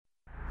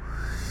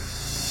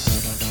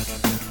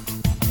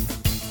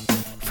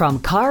From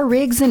Carr,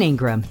 Riggs and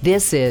Ingram,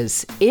 this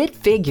is It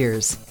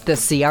Figures, the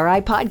CRI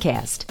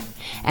podcast,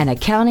 an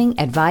accounting,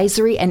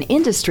 advisory, and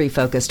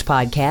industry-focused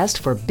podcast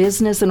for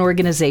business and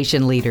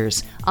organization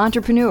leaders,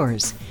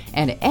 entrepreneurs,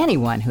 and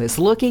anyone who is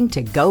looking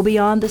to go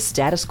beyond the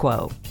status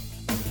quo.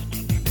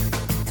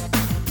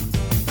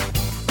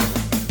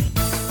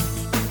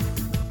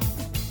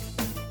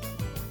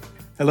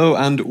 Hello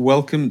and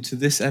welcome to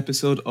this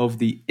episode of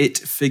the It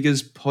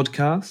Figures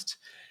podcast.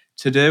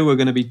 Today we're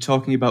going to be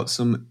talking about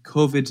some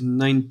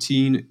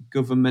COVID-19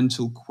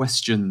 governmental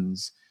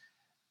questions.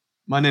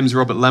 My name is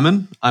Robert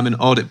Lemon. I'm an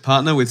audit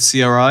partner with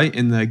CRI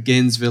in the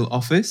Gainesville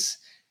office.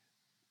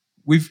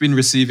 We've been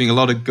receiving a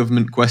lot of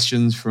government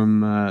questions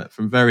from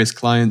various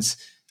clients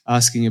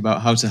asking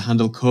about how to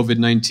handle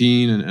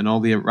COVID-19 and all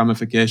the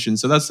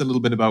ramifications. So that's a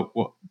little bit about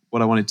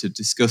what I wanted to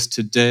discuss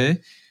today.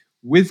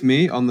 With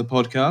me on the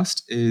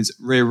podcast is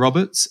Ray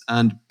Roberts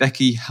and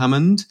Becky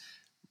Hammond.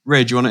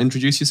 Ray, do you want to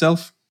introduce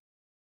yourself?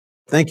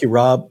 Thank you,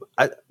 Rob.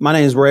 My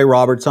name is Ray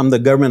Roberts. I'm the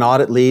government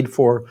audit lead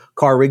for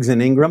Carr, Riggs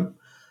and Ingram.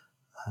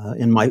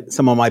 In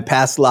some of my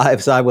past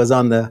lives, I was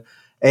on the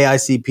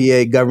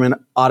AICPA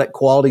Government Audit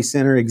Quality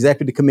Center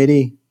Executive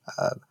Committee.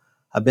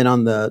 I've been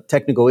on the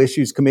Technical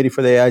Issues Committee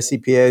for the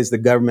AICPA as the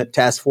Government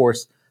Task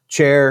Force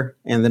Chair,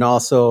 and then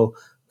also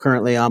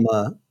currently I'm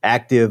an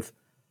active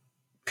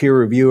peer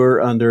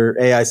reviewer under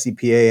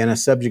AICPA and a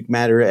subject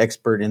matter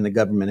expert in the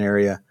government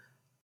area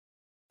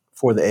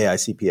for the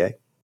AICPA.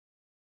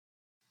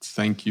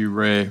 Thank you,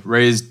 Ray.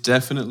 Ray is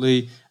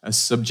definitely a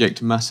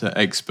subject matter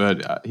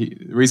expert. The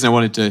reason I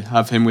wanted to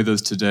have him with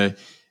us today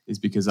is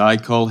because I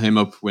call him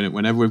up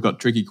whenever we've got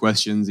tricky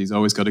questions. He's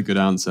always got a good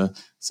answer.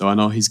 So I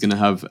know he's going to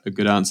have a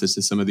good answer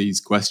to some of these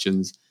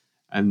questions.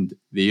 And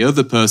the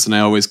other person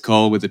I always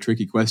call with a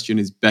tricky question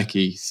is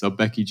Becky. So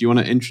Becky, do you want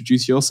to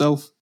introduce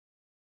yourself?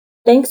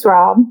 Thanks,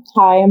 Rob.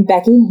 Hi, I'm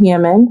Becky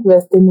Hammond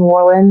with the New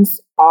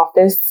Orleans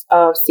office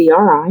of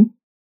CRI.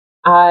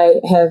 I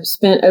have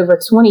spent over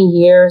 20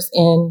 years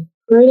in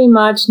pretty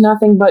much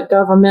nothing but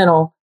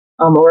governmental,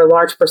 or a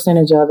large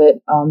percentage of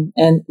it,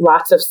 and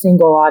lots of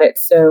single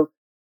audits. So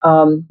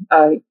I'm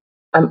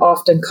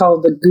often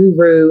called the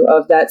guru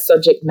of that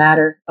subject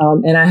matter,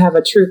 and I have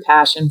a true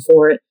passion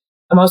for it.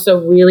 I'm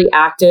also really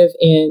active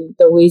in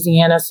the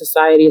Louisiana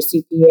Society of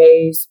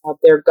CPAs,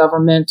 their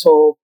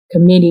governmental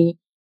committee,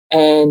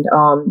 and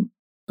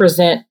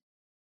present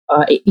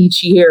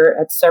each year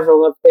at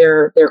several of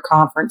their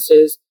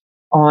conferences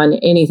on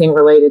anything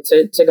related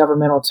to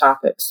governmental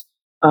topics.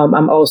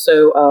 I'm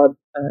also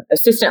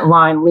assistant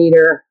line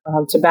leader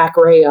to back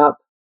Ray up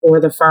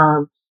for the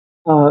firm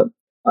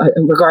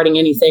regarding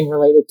anything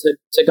related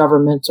to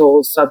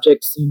governmental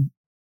subjects and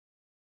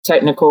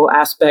technical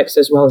aspects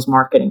as well as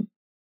marketing.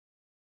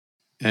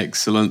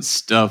 Excellent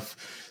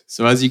stuff.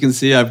 So as you can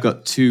see, I've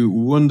got two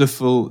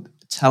wonderful,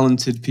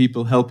 talented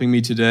people helping me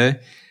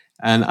today.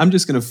 And I'm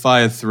just going to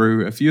fire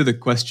through a few of the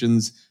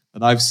questions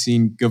that I've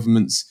seen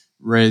governments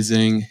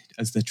raising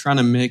as they're trying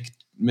to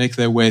make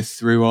their way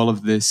through all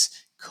of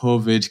this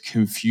COVID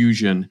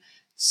confusion.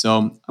 So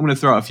I'm going to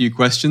throw out a few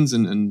questions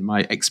and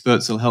my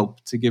experts will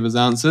help to give us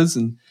answers.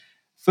 And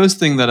first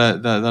thing that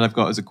I've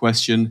got as a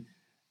question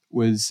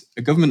was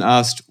a government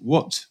asked,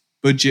 what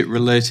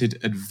budget-related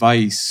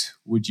advice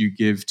would you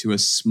give to a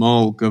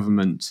small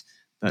government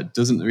that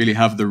doesn't really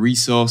have the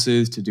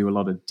resources to do a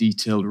lot of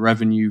detailed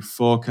revenue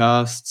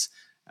forecasts,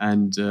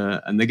 and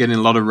they're getting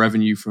a lot of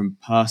revenue from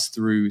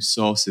pass-through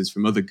sources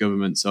from other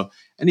governments? So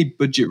any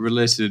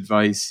budget-related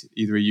advice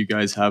either of you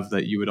guys have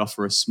that you would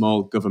offer a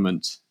small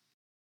government?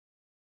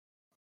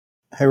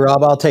 Hey,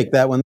 Rob, I'll take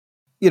that one.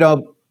 You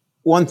know,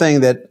 one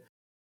thing that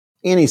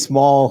any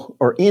small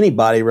or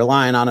anybody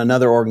relying on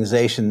another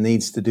organization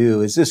needs to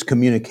do is just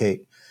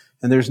communicate.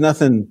 And there's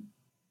nothing,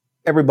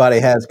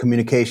 everybody has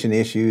communication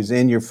issues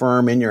in your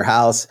firm, in your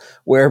house,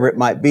 wherever it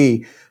might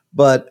be.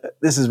 But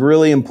this is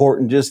really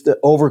important just to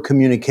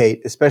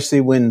over-communicate,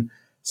 especially when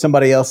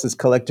somebody else is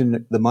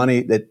collecting the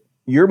money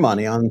your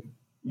money on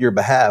your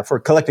behalf or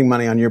collecting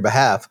money on your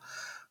behalf.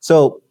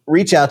 So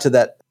reach out to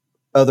that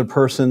other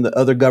person, the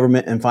other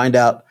government, and find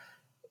out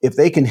if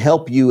they can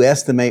help you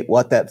estimate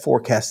what that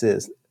forecast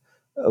is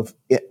of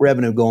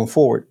revenue going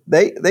forward.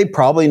 They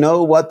probably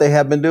know what they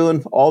have been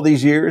doing all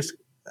these years.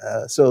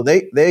 So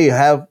they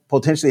have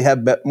potentially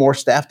have more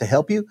staff to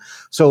help you.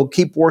 So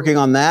keep working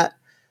on that.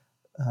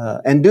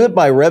 And do it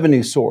by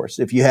revenue source.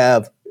 If you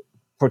have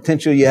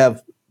you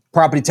have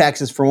property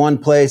taxes from one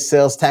place,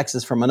 sales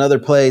taxes from another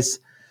place.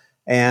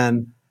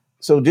 And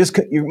so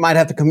you might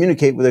have to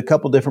communicate with a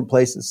couple different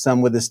places,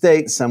 some with the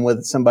state, some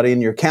with somebody in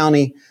your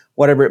county,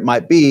 whatever it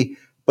might be.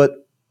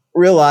 But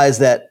realize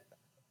that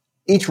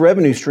each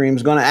revenue stream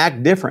is going to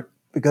act different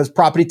because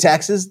property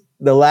taxes,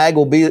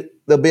 there'll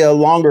be a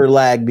longer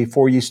lag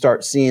before you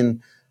start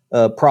seeing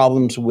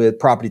problems with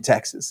property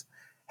taxes.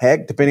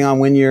 Heck, depending on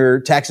when your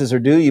taxes are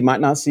due, you might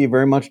not see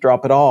very much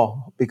drop at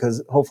all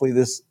because hopefully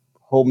this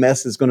whole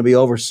mess is going to be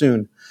over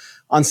soon.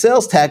 On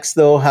sales tax,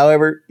 though,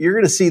 however, you're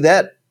going to see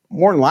that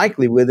more than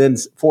likely within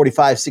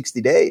 45, 60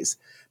 days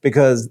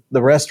because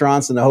the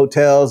restaurants and the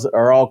hotels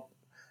are all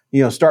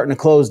starting to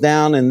close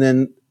down, and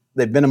then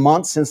they've been a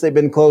month since they've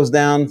been closed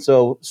down.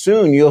 So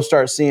soon you'll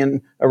start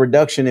seeing a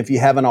reduction if you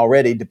haven't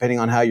already, depending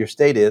on how your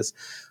state is.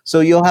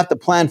 So you'll have to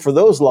plan for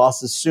those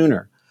losses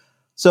sooner.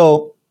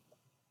 So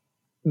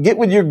get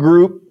with your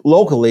group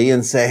locally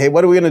and say, hey,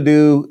 what are we going to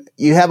do?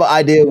 You have an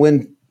idea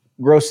when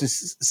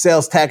gross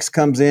sales tax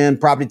comes in,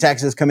 property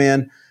taxes come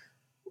in,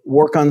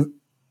 work on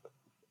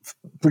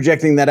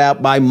projecting that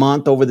out by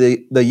month over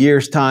the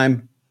year's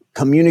time,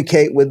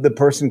 communicate with the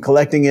person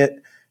collecting it,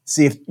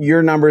 see if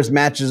your numbers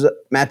matches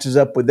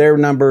up with their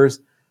numbers.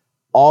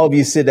 All of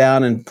you sit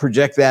down and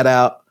project that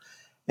out,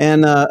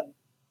 and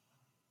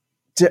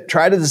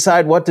try to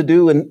decide what to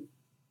do and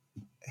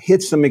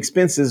hit some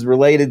expenses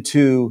related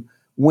to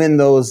when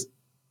those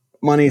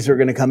monies are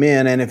going to come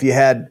in. And if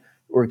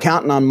we're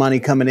counting on money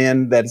coming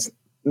in that's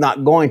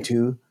not going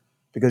to,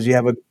 because you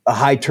have a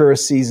high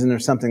tourist season or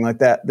something like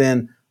that,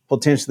 then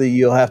potentially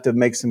you'll have to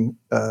make some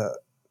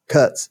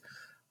cuts.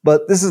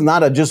 But this is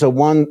not just a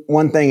one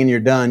thing and you're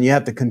done. You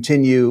have to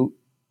continue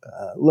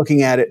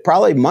looking at it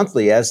probably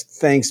monthly as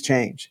things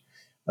change.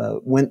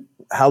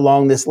 How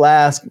long this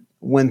lasts,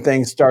 when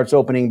things starts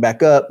opening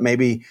back up,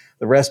 maybe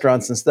the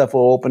restaurants and stuff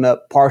will open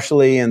up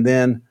partially, and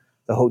then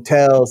the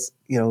hotels,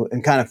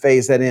 and kind of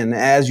phase that in.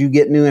 As you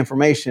get new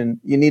information,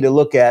 you need to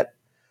look at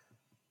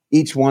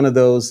each one of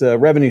those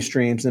revenue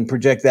streams and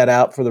project that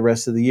out for the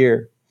rest of the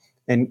year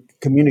and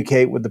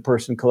communicate with the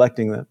person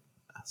collecting them.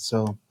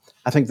 So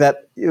I think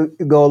that you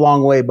go a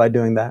long way by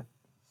doing that.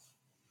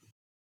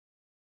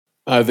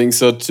 I think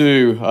so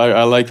too.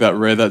 I like that,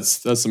 Ray.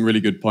 That's some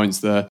really good points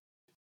there.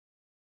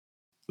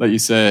 Like you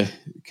say,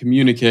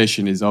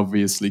 communication is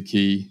obviously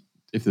key.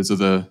 If there's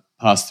other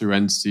pass-through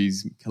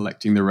entities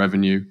collecting the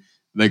revenue,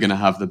 they're going to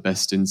have the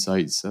best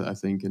insights, I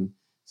think. And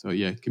so,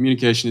 yeah,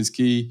 communication is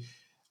key,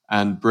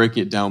 and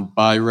breaking it down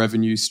by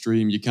revenue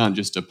stream. You can't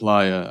just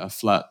apply a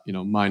flat,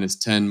 minus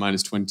 10,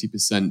 minus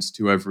 20%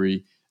 to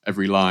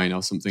every line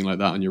or something like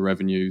that on your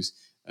revenues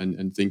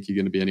and think you're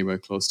going to be anywhere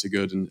close to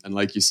good. And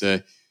like you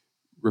say,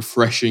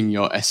 refreshing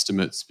your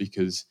estimates,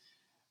 because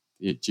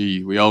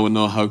we all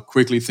know how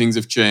quickly things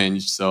have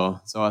changed. So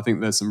I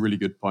think there's some really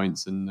good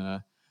points, and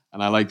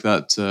I like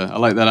that. I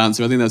like that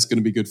answer. I think that's going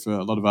to be good for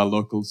a lot of our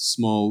local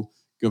small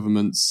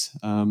governments.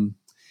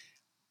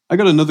 I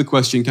got another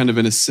question, kind of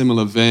in a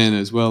similar vein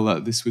as well.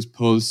 That this was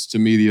posed to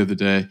me the other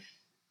day.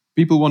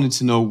 People wanted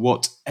to know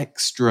what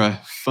extra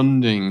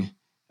funding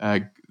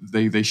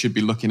they should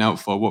be looking out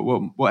for.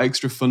 What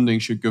extra funding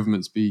should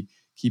governments be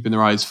keeping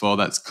their eyes for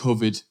that's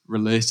COVID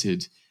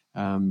related?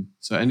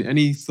 So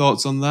any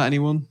thoughts on that,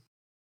 anyone?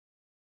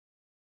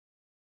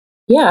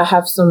 Yeah, I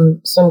have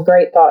some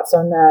great thoughts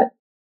on that.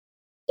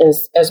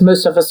 As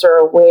most of us are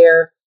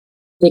aware,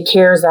 the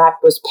CARES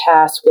Act was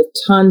passed with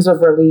tons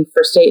of relief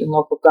for state and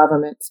local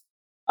governments.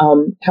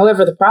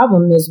 However, the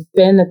problem has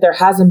been that there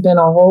hasn't been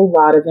a whole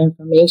lot of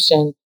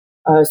information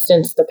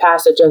since the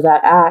passage of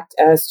that act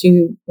as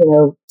to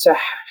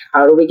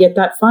how do we get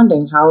that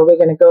funding? How are we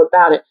going to go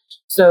about it?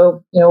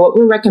 So, what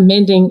we're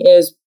recommending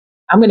is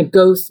I'm going to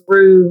go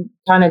through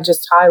kind of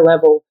just high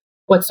level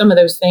what some of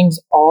those things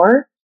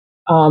are,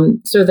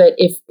 so that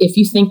if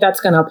you think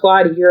that's going to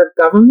apply to your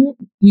government,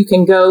 you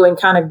can go and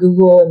kind of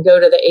Google and go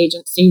to the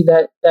agency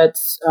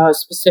that's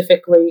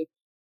specifically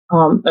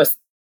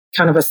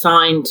kind of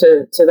assigned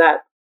to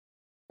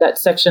that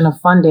section of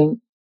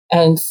funding,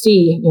 and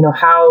see,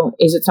 how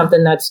is it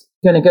something that's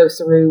going to go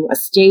through a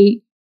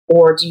state,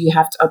 or do you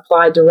have to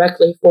apply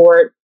directly for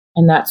it,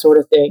 and that sort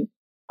of thing.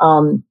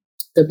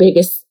 The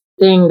biggest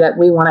thing that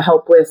we want to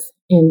help with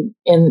in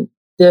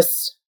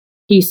this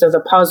piece of the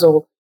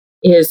puzzle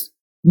is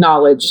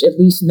knowledge, at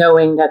least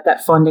knowing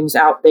that funding's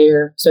out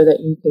there so that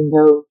you can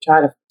go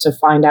try to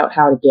find out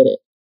how to get it.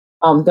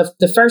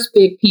 The first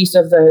big piece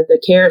of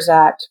the CARES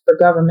Act for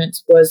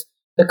governments was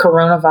the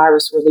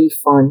Coronavirus Relief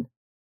Fund.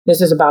 This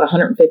is about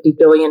 $150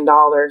 billion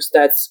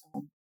that's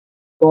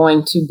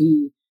going to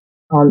be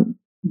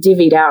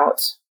divvied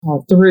out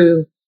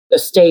through the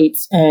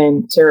states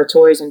and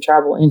territories and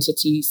tribal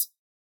entities.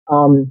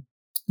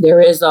 There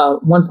is a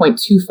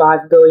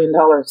 $1.25 billion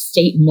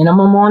state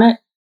minimum on it,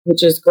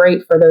 which is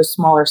great for those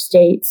smaller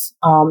states.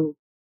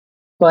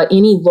 But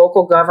any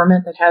local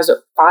government that has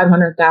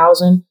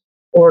 500,000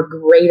 or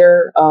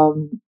greater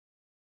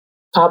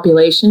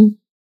population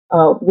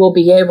will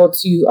be able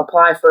to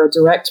apply for a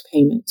direct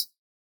payment.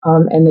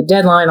 And the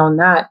deadline on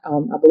that,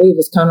 I believe,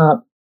 is coming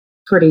up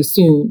pretty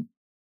soon.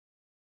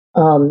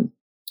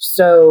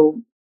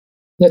 So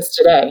it's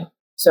today.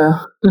 So,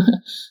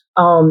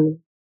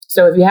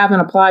 so if you haven't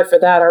applied for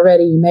that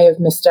already, you may have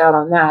missed out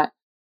on that.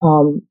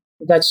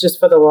 That's just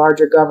for the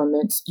larger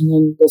governments. And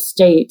then the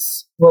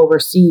states will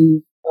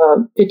receive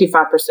 55%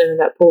 of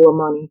that pool of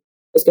money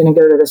is going to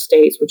go to the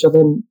states, which will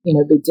then, be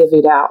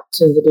divvied out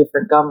to the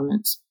different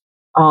governments.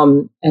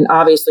 And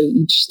obviously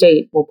each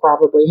state will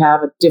probably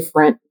have a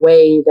different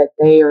way that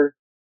they are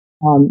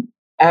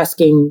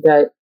asking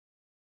that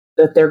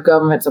their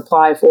governments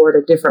apply for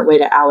it, a different way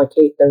to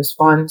allocate those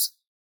funds.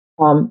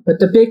 But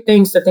the big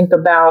things to think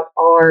about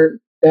are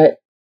that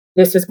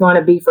this is going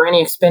to be for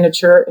any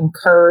expenditure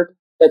incurred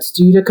that's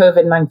due to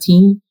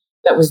COVID-19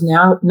 that was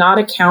now not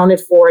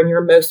accounted for in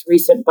your most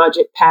recent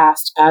budget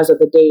passed as of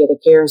the date of the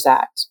CARES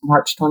Act,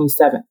 March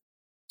 27th.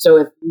 So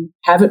if you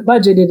haven't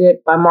budgeted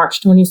it by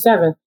March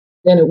 27th,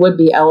 then it would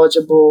be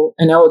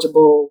an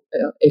eligible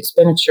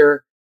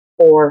expenditure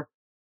for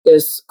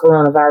this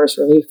coronavirus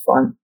relief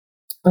fund.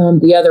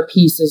 The other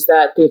piece is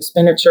that the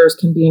expenditures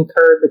can be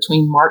incurred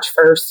between March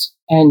 1st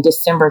and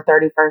December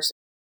 31st.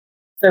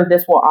 So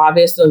this will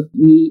obviously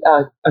be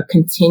a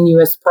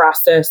continuous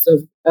process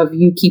of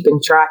you keeping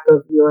track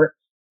of your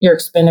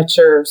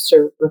expenditures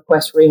to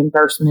request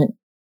reimbursement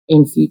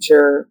in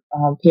future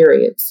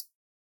periods.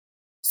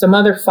 Some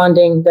other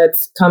funding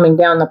that's coming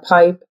down the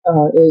pipe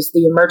is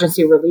the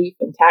emergency relief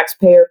and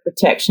taxpayer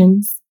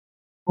protections.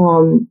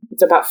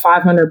 It's about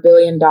 $500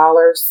 billion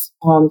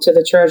to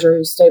the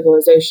Treasury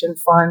Stabilization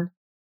Fund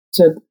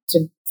to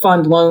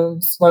fund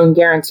loans, loan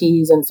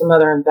guarantees, and some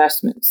other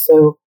investments.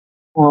 So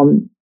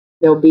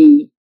there'll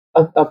be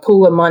a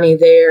pool of money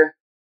there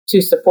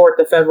to support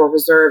the Federal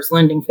Reserve's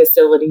lending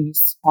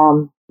facilities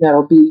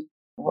that'll be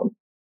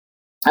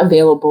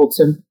available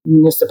to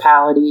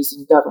municipalities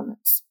and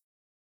governments.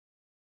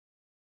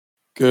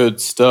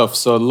 Good stuff.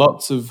 So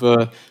lots of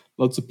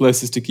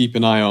places to keep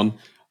an eye on.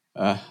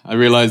 I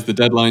realize the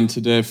deadline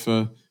today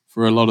for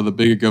a lot of the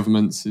bigger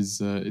governments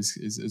is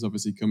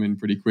obviously coming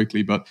pretty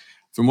quickly. But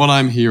from what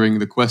I'm hearing,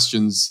 the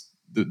questions,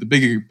 the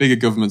bigger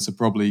governments are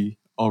probably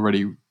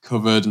already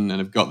covered and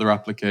have got their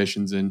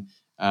applications in.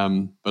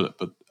 But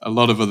a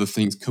lot of other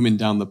things coming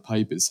down the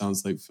pipe, it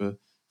sounds like, for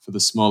the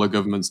smaller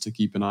governments to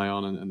keep an eye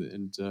on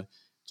and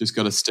just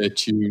got to stay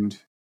tuned.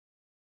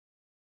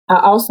 I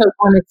also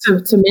wanted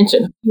to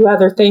mention a few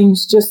other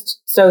things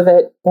just so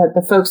that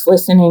the folks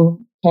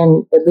listening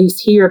can at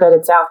least hear that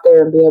it's out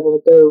there and be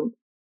able to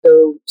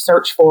go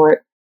search for it.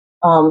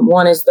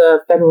 One is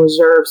the Federal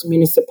Reserve's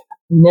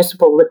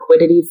Municipal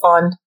Liquidity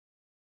Fund.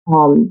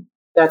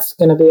 That's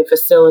going to be a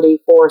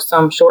facility for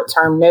some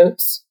short-term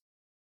notes.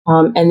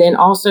 And then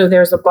also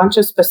there's a bunch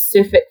of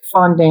specific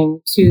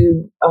funding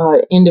to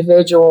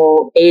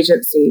individual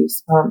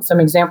agencies. Some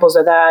examples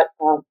of that,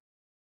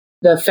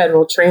 the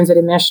Federal Transit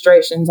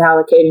Administration is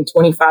allocating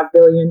 $25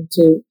 billion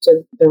to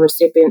the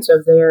recipients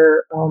of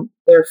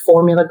their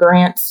formula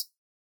grants.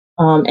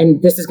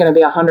 And this is going to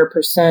be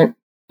 100%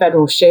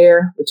 federal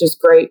share, which is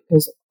great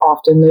because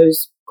often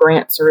those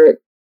grants are at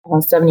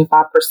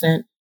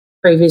 75%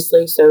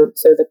 previously. So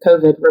the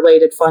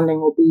COVID-related funding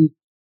will be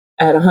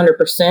at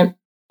 100%.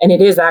 And it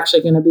is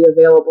actually going to be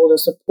available to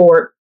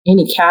support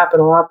any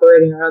capital,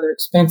 operating, or other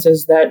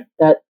expenses that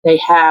they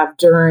have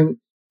during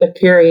the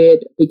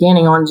period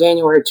beginning on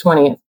January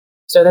 20th.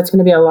 So that's going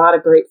to be a lot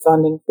of great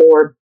funding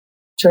for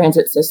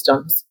transit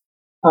systems.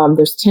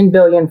 There's $10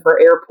 billion for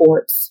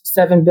airports,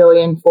 $7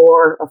 billion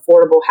for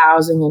affordable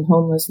housing and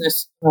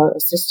homelessness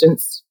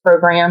assistance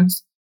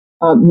programs.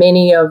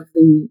 Many of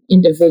the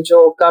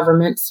individual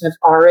governments have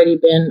already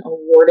been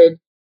awarded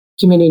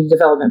community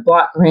development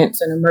block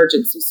grants and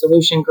emergency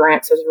solution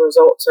grants as a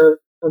result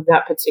of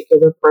that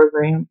particular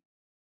program.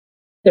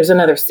 There's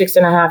another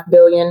 $6.5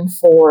 billion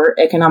for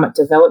Economic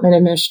Development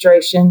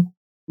Administration,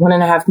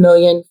 $1.5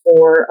 million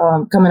for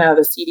coming out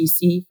of the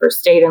CDC for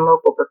state and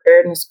local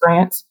preparedness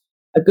grants.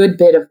 A good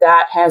bit of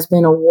that has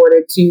been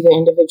awarded to the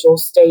individual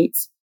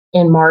states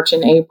in March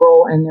and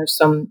April, and there's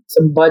some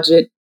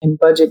budget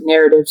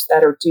narratives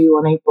that are due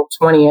on April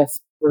 20th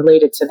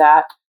related to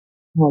that.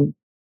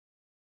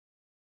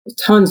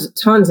 Tons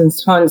and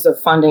tons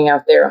of funding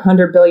out there.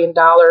 $100 billion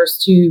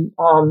to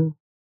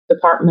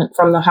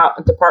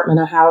Department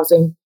of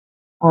Housing.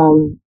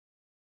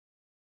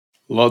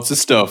 Lots of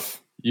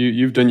stuff.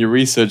 You've done your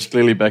research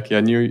clearly, Becky.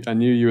 I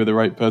knew you were the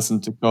right person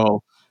to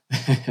call.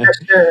 For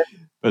sure.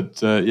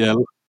 But yeah.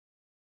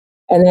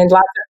 And then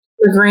lots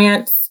of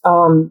grants,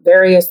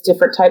 various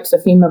different types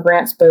of FEMA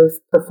grants, both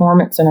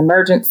performance and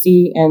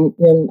emergency. And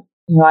then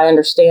I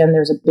understand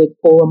there's a big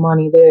pool of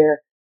money there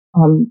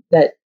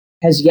that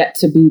has yet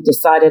to be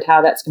decided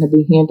how that's going to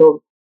be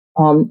handled.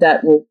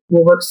 That will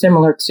work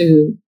similar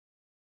to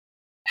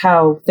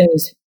how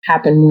things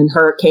happen when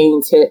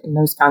hurricanes hit and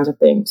those kinds of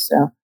things.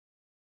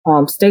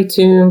 So stay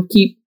tuned.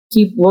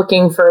 Keep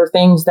looking for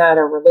things that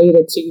are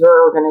related to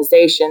your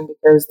organization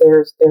because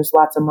there's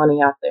lots of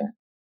money out there.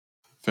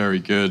 Very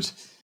good.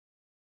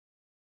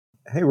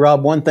 Hey,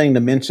 Rob, one thing to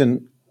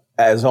mention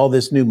as all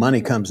this new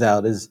money comes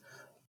out is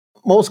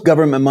most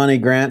government money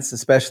grants,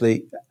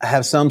 especially,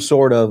 have some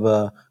sort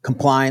of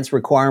compliance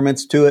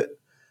requirements to it.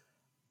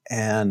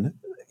 And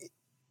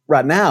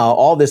right now,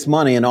 all this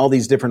money and all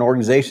these different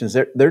organizations,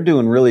 they're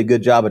doing a really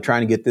good job of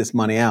trying to get this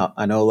money out.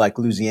 I know like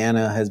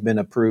Louisiana has been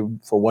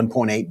approved for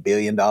 $1.8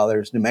 billion.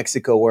 New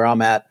Mexico, where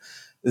I'm at,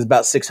 is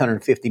about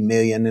 $650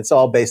 million. It's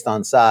all based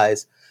on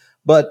size.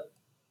 But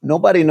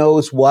nobody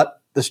knows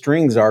what the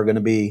strings are going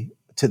to be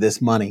to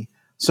this money.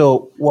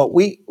 So what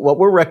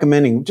we're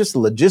recommending just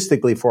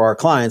logistically for our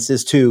clients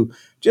is to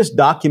just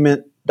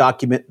document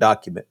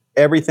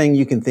everything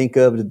you can think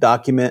of to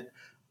document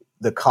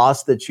the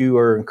cost that you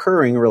are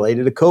incurring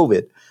related to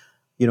COVID.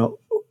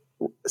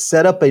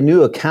 Set up a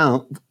new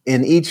account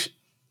in each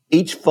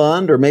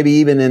fund, or maybe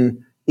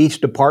even each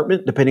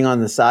department, depending on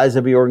the size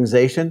of your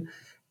organization,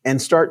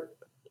 and start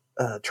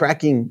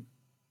tracking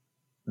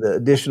the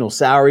additional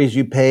salaries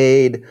you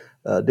paid,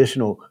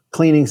 additional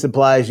cleaning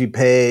supplies you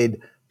paid,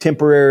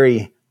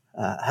 temporary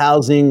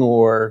housing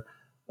or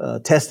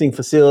testing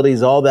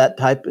facilities, all that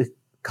type of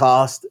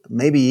cost,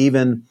 maybe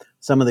even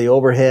some of the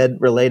overhead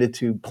related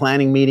to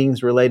planning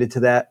meetings related to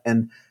that,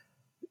 and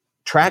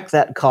track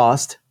that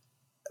cost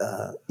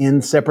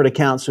in separate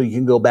accounts so you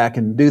can go back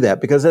and do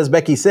that. Because as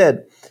Becky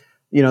said,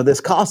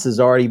 this cost is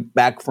already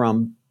back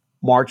from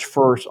March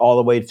 1st all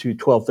the way to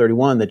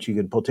 12/31 that you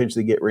could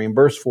potentially get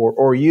reimbursed for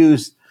or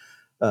use.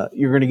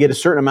 You're going to get a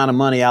certain amount of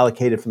money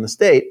allocated from the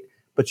state,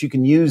 but you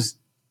can use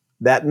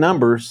that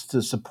numbers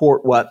to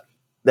support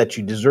that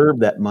you deserve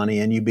that money,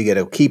 and you be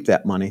able to keep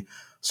that money.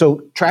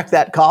 So track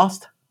that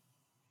cost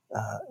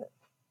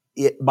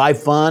by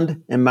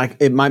fund, and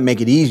it might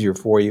make it easier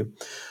for you.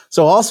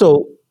 So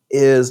also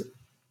is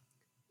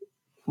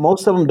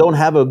most of them don't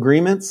have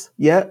agreements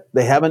yet.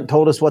 They haven't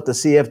told us what the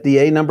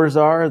CFDA numbers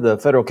are, the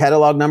federal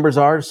catalog numbers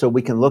are, so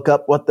we can look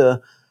up what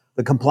the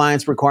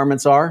compliance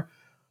requirements are.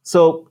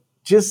 So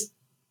just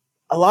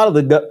a lot of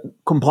the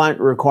compliant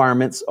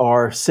requirements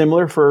are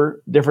similar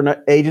for different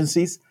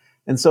agencies.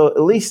 And so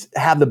at least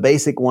have the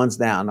basic ones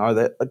down. Are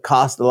the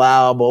cost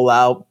allowed and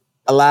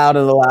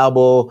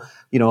allowable?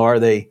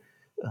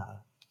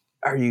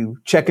 Are you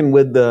checking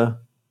with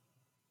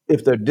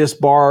if they're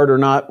disbarred or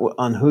not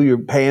on who you're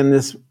paying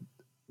this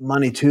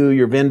money to,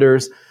 your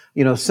vendors,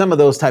 some of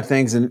those type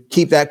things, and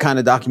keep that kind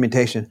of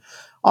documentation.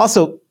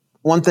 Also,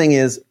 one thing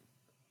is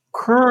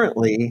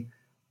currently,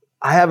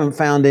 I haven't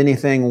found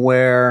anything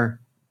where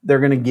they're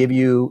going to give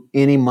you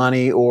any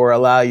money or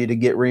allow you to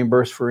get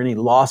reimbursed for any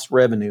lost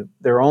revenue.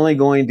 They're only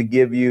going to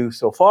give you,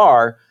 so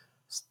far,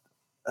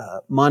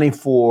 money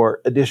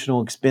for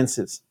additional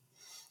expenses.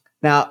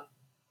 Now,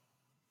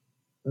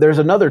 there's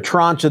another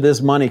tranche of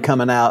this money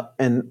coming out,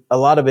 and a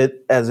lot of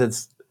it, as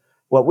it's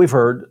what we've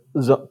heard,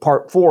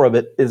 part 4 of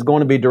it is going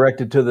to be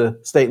directed to the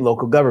state and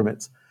local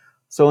governments.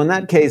 So in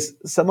that case,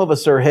 some of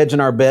us are hedging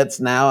our bets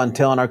now and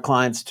telling our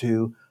clients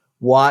to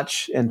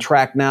watch and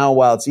track now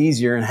while it's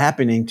easier and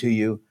happening to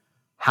you,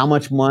 how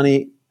much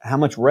money, how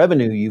much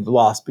revenue you've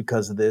lost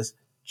because of this,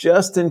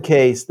 just in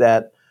case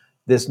that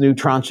this new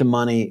tranche of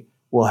money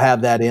will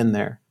have that in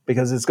there,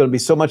 because it's going to be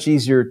so much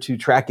easier to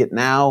track it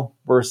now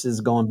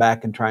versus going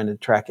back and trying to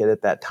track it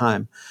at that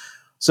time.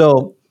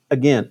 So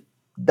again,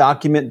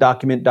 document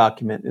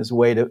is a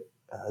way to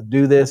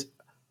do this.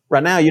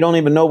 Right now, you don't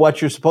even know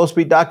what you're supposed to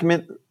be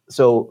document.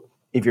 So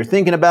if you're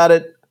thinking about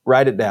it,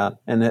 write it down,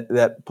 and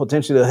that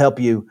potentially will help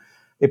you.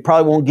 It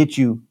probably won't get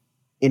you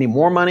any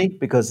more money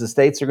because the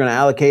states are going to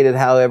allocate it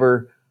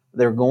however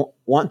they're going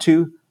want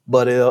to,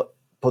 but it'll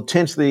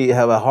potentially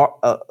have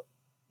a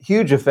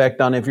huge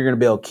effect on if you're going to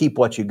be able to keep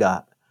what you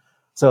got.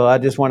 So I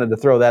just wanted to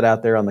throw that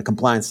out there on the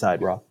compliance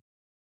side, Rob.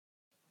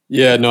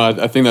 Yeah, no,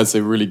 I think that's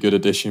a really good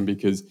addition,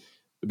 because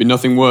there'd be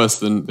nothing worse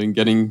than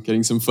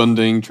getting some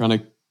funding, trying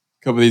to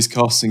cover these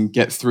costs and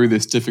get through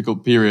this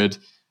difficult period,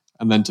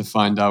 and then to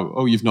find out,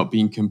 you've not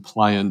been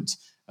compliant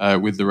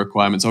with the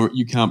requirements, or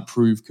you can't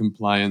prove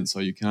compliance,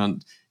 or you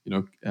can't,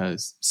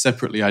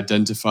 separately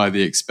identify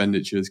the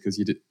expenditures because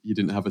you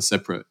didn't have a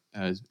separate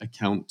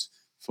account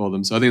for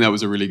them. So I think that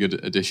was a really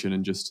good addition,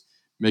 and just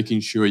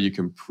making sure you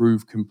can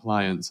prove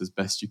compliance as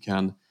best you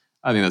can.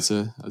 I think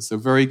that's a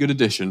very good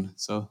addition.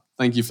 So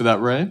thank you for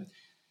that, Ray.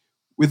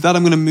 With that,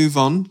 I'm going to move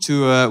on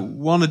to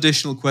one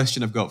additional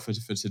question I've got for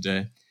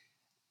today.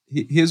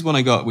 Here's one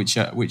I got, which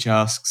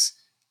asks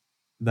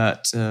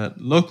that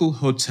local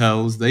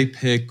hotels, they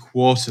pay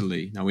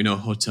quarterly. Now, we know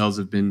hotels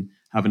have been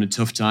having a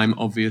tough time,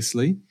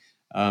 obviously,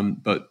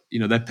 but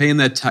they're paying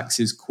their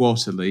taxes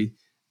quarterly,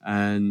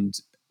 and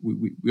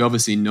we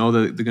obviously know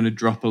that they're going to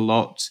drop a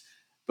lot.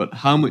 But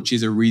how much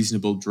is a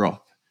reasonable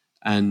drop,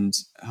 and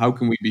how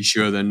can we be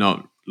sure they're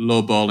not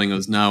lowballing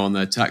us now on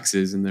their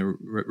taxes and their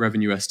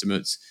revenue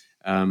estimates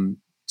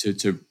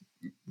to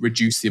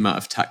reduce the amount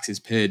of taxes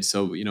paid?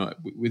 So,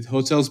 with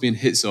hotels being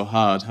hit so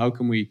hard, how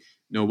can we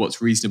know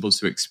what's reasonable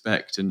to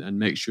expect and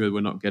make sure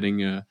we're not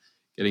getting a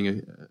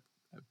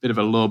bit of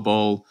a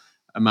lowball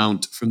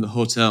amount from the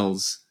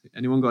hotels?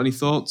 Anyone got any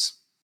thoughts?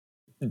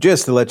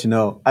 Just to let you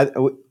know,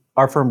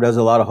 our firm does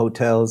a lot of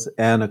hotels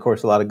and, of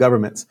course, a lot of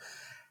governments.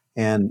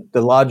 And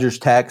the lodger's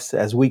tax,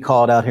 as we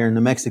call it out here in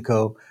New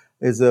Mexico,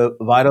 is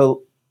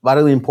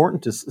vitally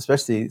important to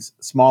especially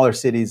smaller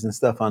cities and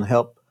stuff on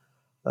help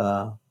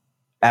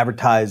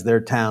advertise their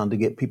town to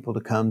get people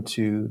to come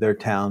to their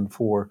town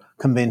for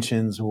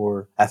conventions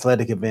or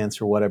athletic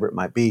events or whatever it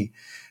might be.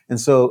 And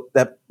so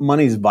that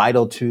money is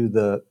vital to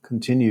the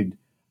continued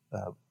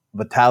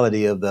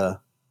vitality of the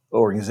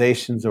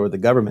organizations or the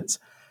governments.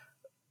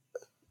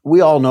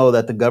 We all know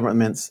that the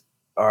governments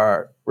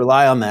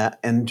rely on that.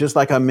 And just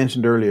like I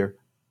mentioned earlier,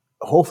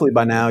 hopefully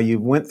by now you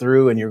went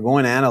through and you're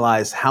going to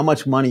analyze how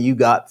much money you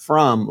got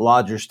from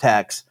lodger's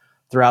tax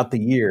throughout the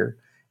year.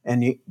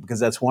 And because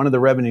that's one of the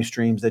revenue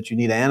streams that you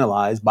need to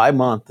analyze by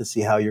month to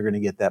see how you're going to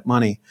get that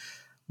money.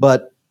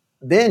 But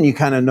then you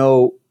kind of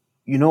know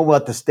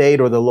what the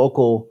state or the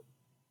local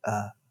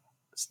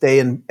stay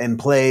in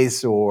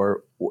place,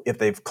 or if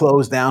they've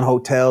closed down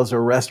hotels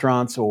or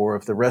restaurants, or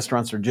if the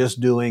restaurants are just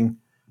doing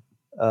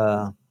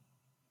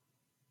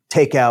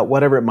takeout,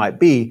 whatever it might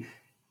be.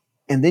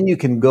 And then you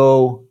can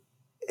go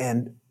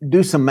and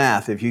do some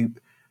math.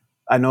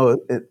 I know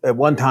at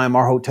one time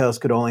our hotels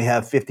could only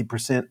have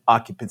 50%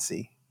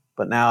 occupancy,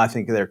 but now I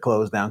think they're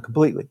closed down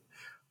completely.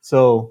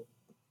 So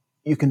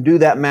you can do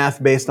that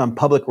math based on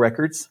public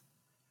records.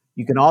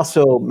 You can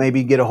also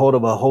maybe get a hold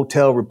of a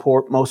hotel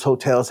report. Most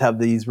hotels have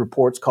these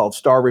reports called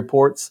star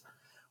reports,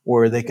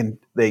 where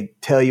they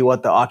tell you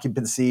what the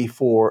occupancy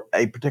for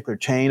a particular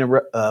chain of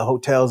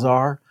hotels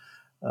are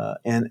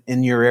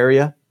in your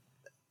area.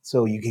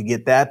 So you can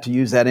get that to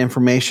use that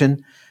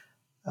information.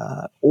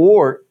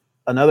 Or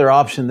another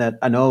option that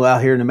I know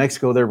out here in New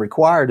Mexico they're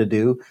required to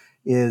do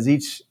is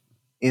each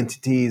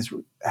entities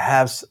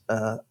has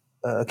an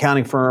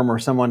accounting firm or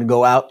someone to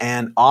go out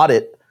and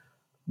audit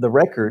the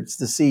records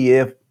to see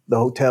if the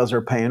hotels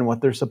are paying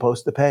what they're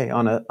supposed to pay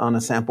on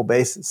a sample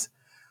basis.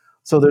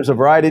 So there's a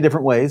variety of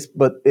different ways,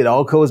 but it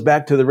all goes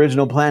back to the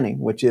original planning,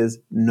 which is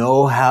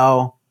know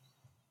how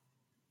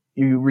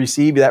you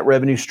receive that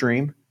revenue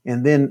stream.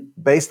 And then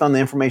based on the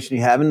information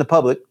you have in the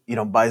public,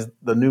 by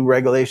the new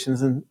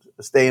regulations and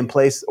stay in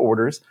place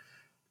orders,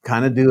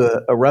 kind of do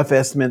a rough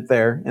estimate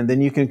there. And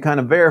then you can kind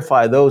of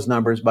verify those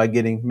numbers by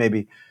getting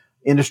maybe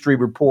industry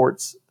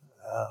reports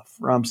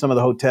from some of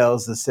the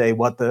hotels to say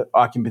what the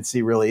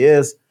occupancy really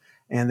is,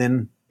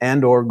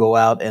 or go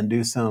out and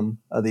do some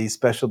of these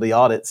specialty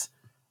audits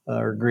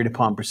or agreed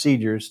upon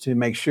procedures to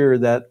make sure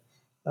that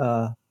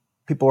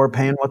people are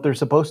paying what they're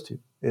supposed to.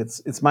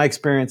 It's my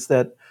experience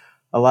that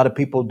a lot of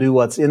people do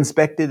what's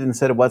inspected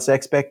instead of what's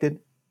expected.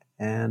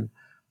 And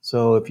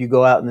so if you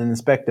go out and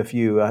inspect a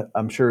few,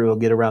 I'm sure you'll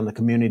get around the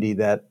community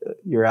that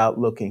you're out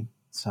looking.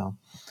 So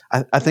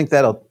I think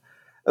that'll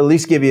at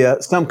least give you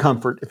some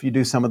comfort if you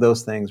do some of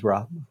those things,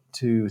 Rob,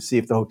 to see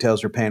if the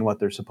hotels are paying what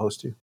they're supposed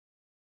to.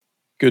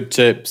 Good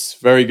tips.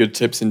 Very good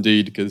tips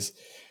indeed, because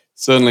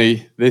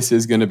certainly this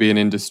is going to be an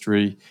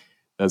industry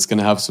that's going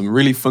to have some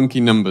really funky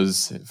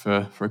numbers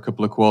for a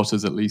couple of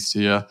quarters at least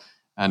here.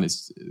 And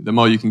it's the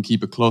more you can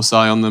keep a close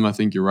eye on them, I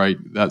think you're right.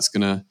 That's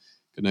going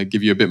to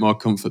give you a bit more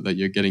comfort that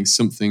you're getting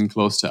something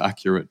close to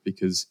accurate,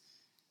 because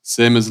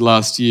same as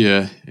last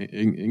year, it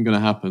ain't going to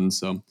happen.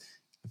 So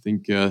I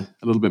think a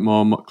little bit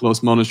more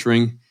close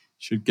monitoring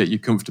should get you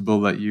comfortable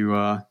that you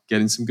are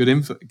getting some good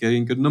info,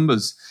 getting good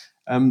numbers.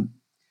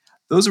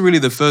 Those are really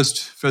the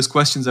first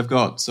questions I've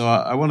got. So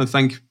I want to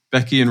thank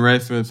Becky and Ray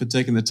for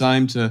taking the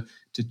time to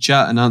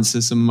chat and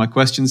answer some of my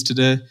questions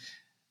today.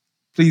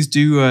 Please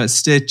do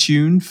stay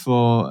tuned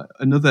for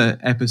another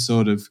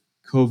episode of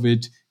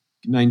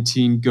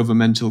COVID-19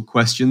 governmental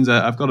questions.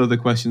 I've got other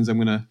questions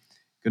I'm going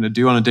to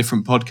do on a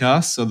different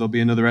podcast, so there'll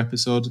be another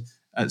episode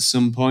at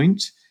some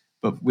point.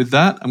 But with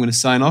that, I'm going to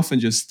sign off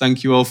and just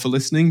thank you all for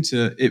listening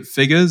to It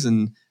Figures,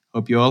 and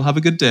hope you all have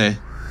a good day.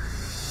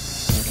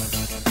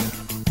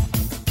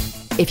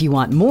 If you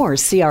want more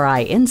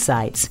CRI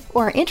insights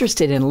or are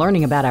interested in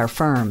learning about our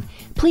firm,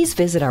 please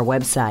visit our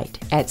website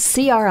at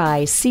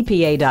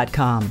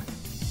cricpa.com.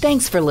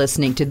 Thanks for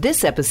listening to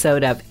this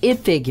episode of It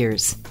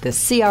Figures, the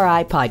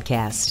CRI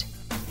podcast.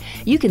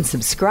 You can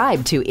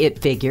subscribe to It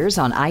Figures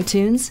on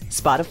iTunes,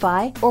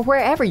 Spotify, or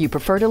wherever you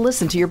prefer to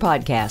listen to your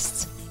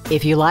podcasts.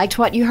 If you liked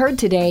what you heard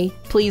today,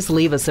 please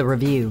leave us a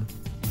review.